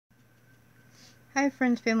Hi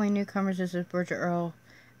friends, family, newcomers, this is Bridget Earl.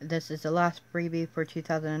 This is the last freebie for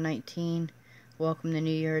 2019. Welcome the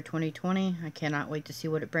new year 2020. I cannot wait to see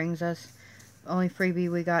what it brings us. The only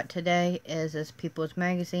freebie we got today is this People's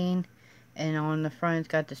Magazine. And on the front it's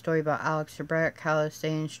got the story about Alex Trebek, how he's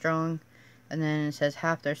staying strong. And then it says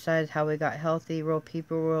half their size, how we got healthy, real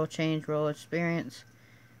people, real change, real experience.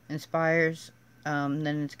 Inspires.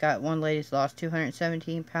 Then it's got one lady's lost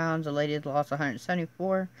 217 pounds, a lady lost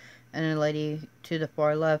 174, and a lady to the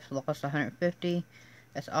far left lost 150.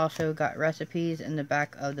 It's also got recipes in the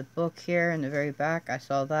back of the book here, in the very back. I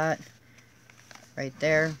saw that right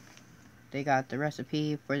there. They got the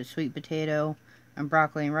recipe for the sweet potato and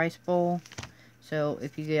broccoli and rice bowl. So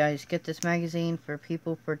if you guys get this magazine for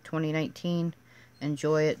people for 2019,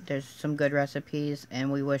 enjoy it. There's some good recipes,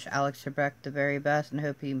 and we wish Alex Trebek the very best and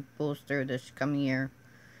hope he pulls through this coming year.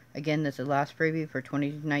 Again, this is the last freebie for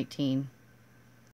 2019.